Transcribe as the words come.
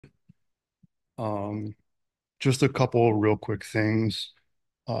Just a couple of real quick things.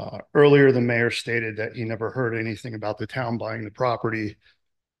 Earlier, the mayor stated that he never heard anything about the town buying the property.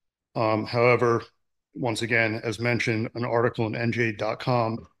 However, once again, as mentioned, an article in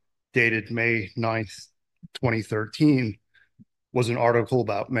NJ.com dated May 9th, 2013 was an article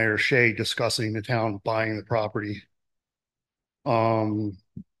about Mayor Shea discussing the town buying the property. Um,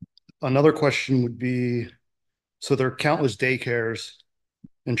 Another question would be, so there are countless daycares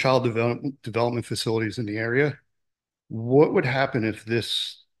and child development facilities in the area. What would happen if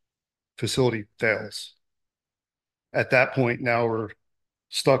this facility fails? At that point, now we're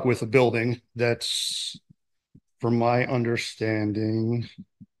stuck with a building that's, from my understanding,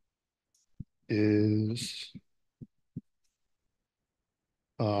 is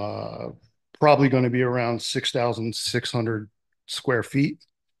uh, probably going to be around 6,600 square feet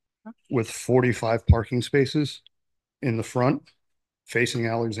with 45 parking spaces in the front facing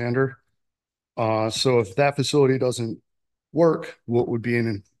Alexander. So if that facility doesn't work, what would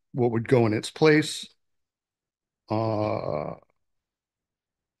go in its place? Uh,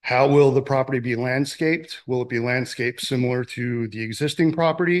 how will the property be landscaped? Will it be landscaped similar to the existing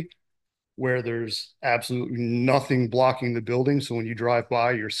property where there's absolutely nothing blocking the building? So when you drive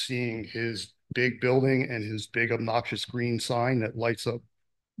by, you're seeing his big building and his big obnoxious green sign that lights up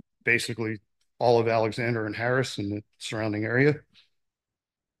basically all of Alexander and Harris and the surrounding area.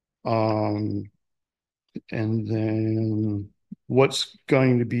 Um, and then what's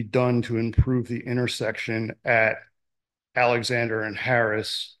going to be done to improve the intersection at Alexander and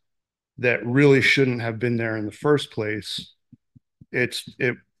Harris that really shouldn't have been there in the first place? It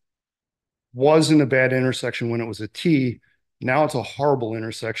wasn't a bad intersection when it was a T. Now it's a horrible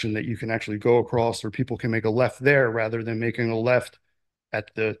intersection that you can actually go across, or people can make a left there rather than making a left at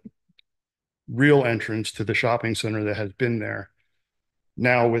the real entrance to the shopping center that has been there.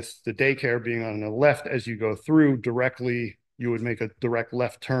 Now, with the daycare being on the left as you go through directly, you would make a direct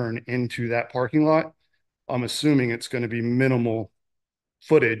left turn into that parking lot. I'm assuming it's going to be minimal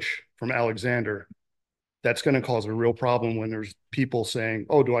footage from Alexander. That's going to cause a real problem when there's people saying,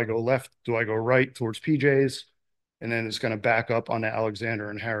 oh, do I go left? Do I go right towards PJ's? And then it's going to back up onto Alexander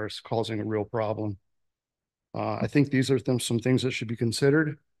and Harris, causing a real problem. I think these are some things that should be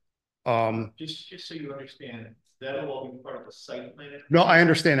considered. Just so you understand, that'll all be part of the site plan. No, I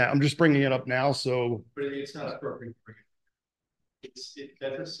understand that. I'm just bringing it up now. So, but it's not appropriate for you.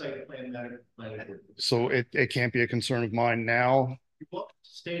 That's a site plan that so it can't be a concern of mine now. You want to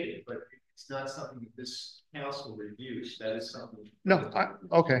state it, but it's not something that this council reviews. That is something. No,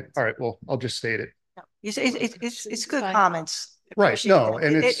 okay. All right. Well, I'll just state it. No, it's good comments. Right. No,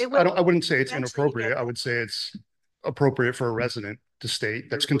 and it's, it will, I wouldn't say it's eventually you inappropriate. get I that. would say it's appropriate for a resident to state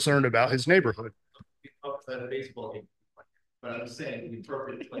that's concerned about his neighborhood. Up at a baseball game. But I'm saying the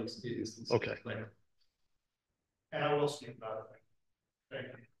appropriate place is the Okay. plan. And I will speak about it. Thank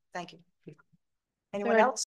you. Thank you. Anyone else?